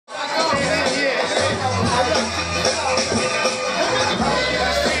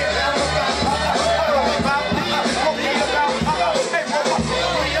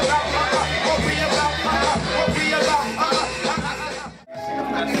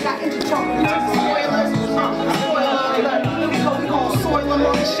they got engine trouble. Spoilers, spoiler alert. Here we go, we gon' soil them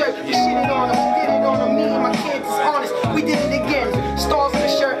on the shirt. You shitted on them, did it on them. Me and my kids is honest, we did it again. Stars in the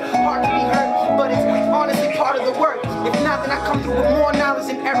shirt, hard to be hurt, but it's honestly part of the work. If not, then I come through with more knowledge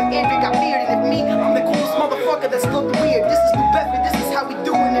than Eric Andre got beard. And if me, I'm the coolest motherfucker that's looked weird. This is New Bedford, this is how we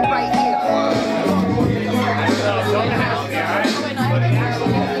doing it right here.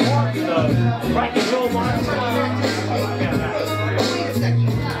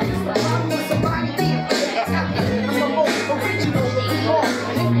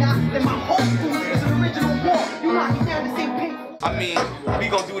 I mean, we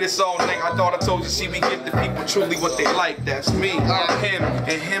gon' do this all night. I thought I told you, see, we give the people truly what they like. That's me, him,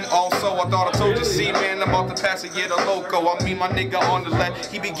 and him also. I thought I told you, see, man, I'm about to pass a year to loco. I mean, my nigga on the left,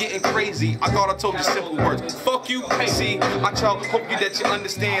 he be getting crazy. I thought I told you simple words. Fuck you, see, I hope you that you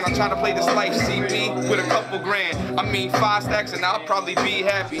understand. I'm trying to play this life, see me, with a couple grand. I mean, 5 stacks and I'll probably be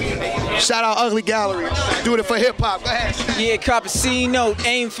happy. Shout out Ugly Gallery, doing it for hip hop. Go ahead. Yeah, cop a C note,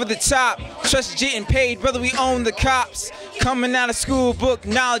 aim for the top. Trust getting paid, brother, we own the cops. Coming out of school, book,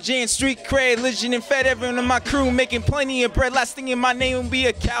 knowledge and street cred, religion and fed everyone in my crew, making plenty of bread. Last thing in my name will be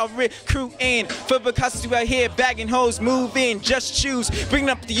a cavalry crew and for because you out here bagging hoes, move in, just choose, bringing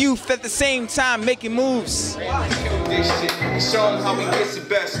up the youth at the same time, making moves. This shit, show them how we get the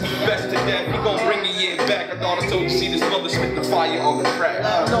best to death. We gon' bring the year back. I thought I told you, see this mother spit the fire on the track.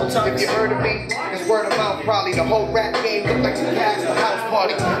 If you heard of me, it's word of mouth probably. The whole rap game look like some cast a house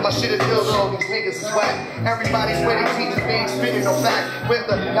party. My shit is ill, all these niggas is whack. Everybody's ready, teachers being spitting no fact. With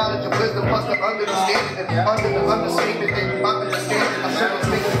the knowledge of wisdom plus the understanding and under the understatement and my understanding. I show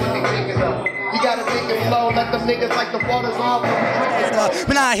these niggas what they thinking of. You gotta think it flow, let them niggas like the water's on.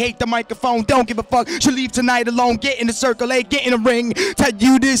 Man, I hate the microphone, don't give a fuck. Should leave tonight alone, get in the circle, hey, get in the ring. Tell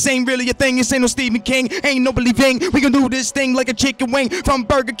you this ain't really a thing, this ain't no Stephen King, ain't no believing. We can do this thing like a chicken wing from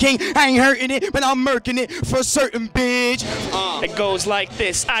Burger King. I ain't hurting it, but I'm murking it for certain, bitch. It goes like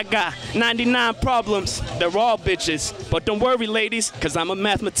this, I got 99 problems, they're all bitches. But don't worry, ladies, cause I'm a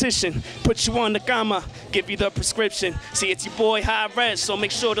mathematician. Put you on the gamma, give you the prescription. See, it's your boy High Res, so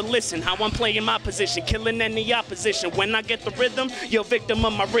make sure to listen. How I'm playing my position, killing any opposition. When I get the rhythm, you're a victim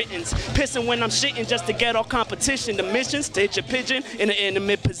of my writtens. Pissing when I'm shitting just to get all competition. The missions to hit your pigeon in an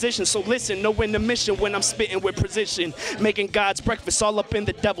intimate position. So listen, no intermission when I'm spitting with precision. Making God's breakfast all up in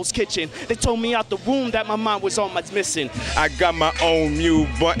the devil's kitchen. They told me out the womb that my mind was almost missing. I got my own mute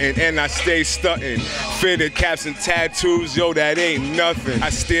button and I stay stunting. Fitted caps and tattoos, yo, that ain't nothing. I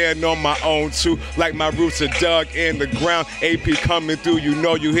stand on my own too, like my roots are dug in the ground. AP coming through, you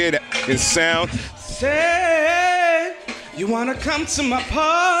know you hear that in sound. Say, you wanna come to my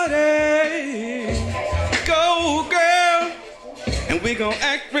party? Go, girl, and we gon'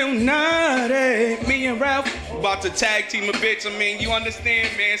 act real naughty. Me and Ralph About to tag team a bitch, I mean, you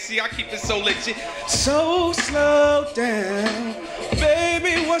understand, man. See, I keep it so legit. So slow down,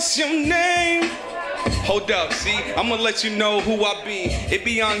 baby, what's your name? Hold up, see, I'm gonna let you know who I be. It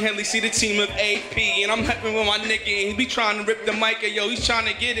be Young Henley, see the team of AP, and I'm helping with my nigga, and he be trying to rip the mic, and yo, he's trying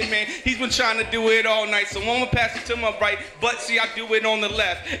to get it, man. He's been trying to do it all night, so I'm gonna pass it to my right, but see, I do it on the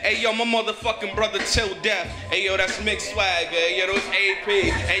left. Hey, yo, my motherfucking brother till death. Hey, yo, that's mixed swag, hey, yo, that's AP.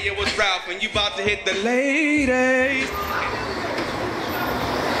 Hey, yo, it's Ralph, and you about to hit the ladies.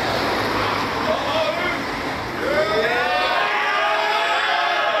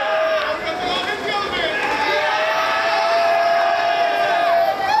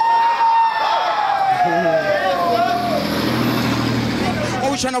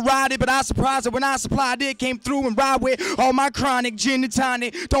 Always trying to ride it, but I surprised it when I supplied it. Came through and ride with all my chronic gin and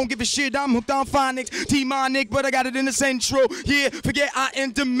tonic. Don't give a shit, I'm hooked on phonics. T-Monic, but I got it in the central. Yeah, forget I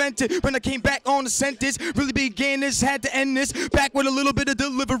am demented. When I came back on the sentence, really began this, had to end this. Back with a little bit of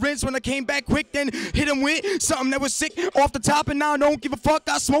deliverance. When I came back quick, then hit him with something that was sick off the top. And now I don't give a fuck,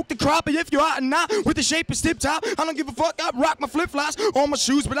 I smoke the crop. And if you're out and not with the shape is tip top, I don't give a fuck, I rock my flip-flops on my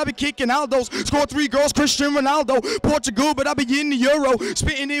shoes, but I be kicking Aldos. Score 3 goals, Cristiano Ronaldo. Portugal, but I be in the Euro.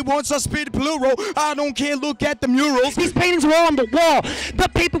 Spitting it once, I spit it plural. I don't care, look at the murals. These paintings were on the wall. The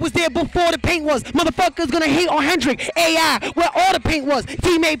paper was there before the paint was. Motherfuckers gonna hate on Hendrick. AI, where all the paint was.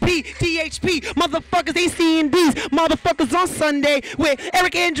 Team AP, DHP. Motherfuckers, they seeing these. Motherfuckers on Sunday with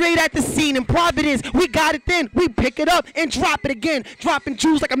Eric Andre at the scene in Providence. We got it then. We pick it up and drop it again. Dropping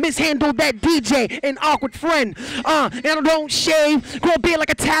jewels like I mishandled that DJ, an awkward friend. And I don't shave. Grow a beard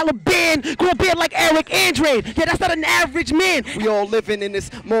like a Taliban. Grow a beard like Eric Andre. Yeah, that's not an average man. We all living in this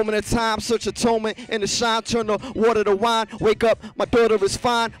Moment of time, search atonement in the shine, turn the water to wine. Wake up, my daughter is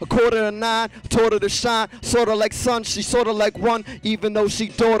fine. 8:45, taught her to shine. Sorta like sun, she sorta like one. Even though she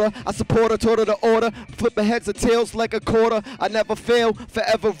daughter, I support her, taught her to order. Flip her heads or tails like a quarter. I never fail,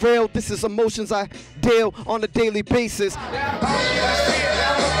 forever real. This is emotions I deal on a daily basis.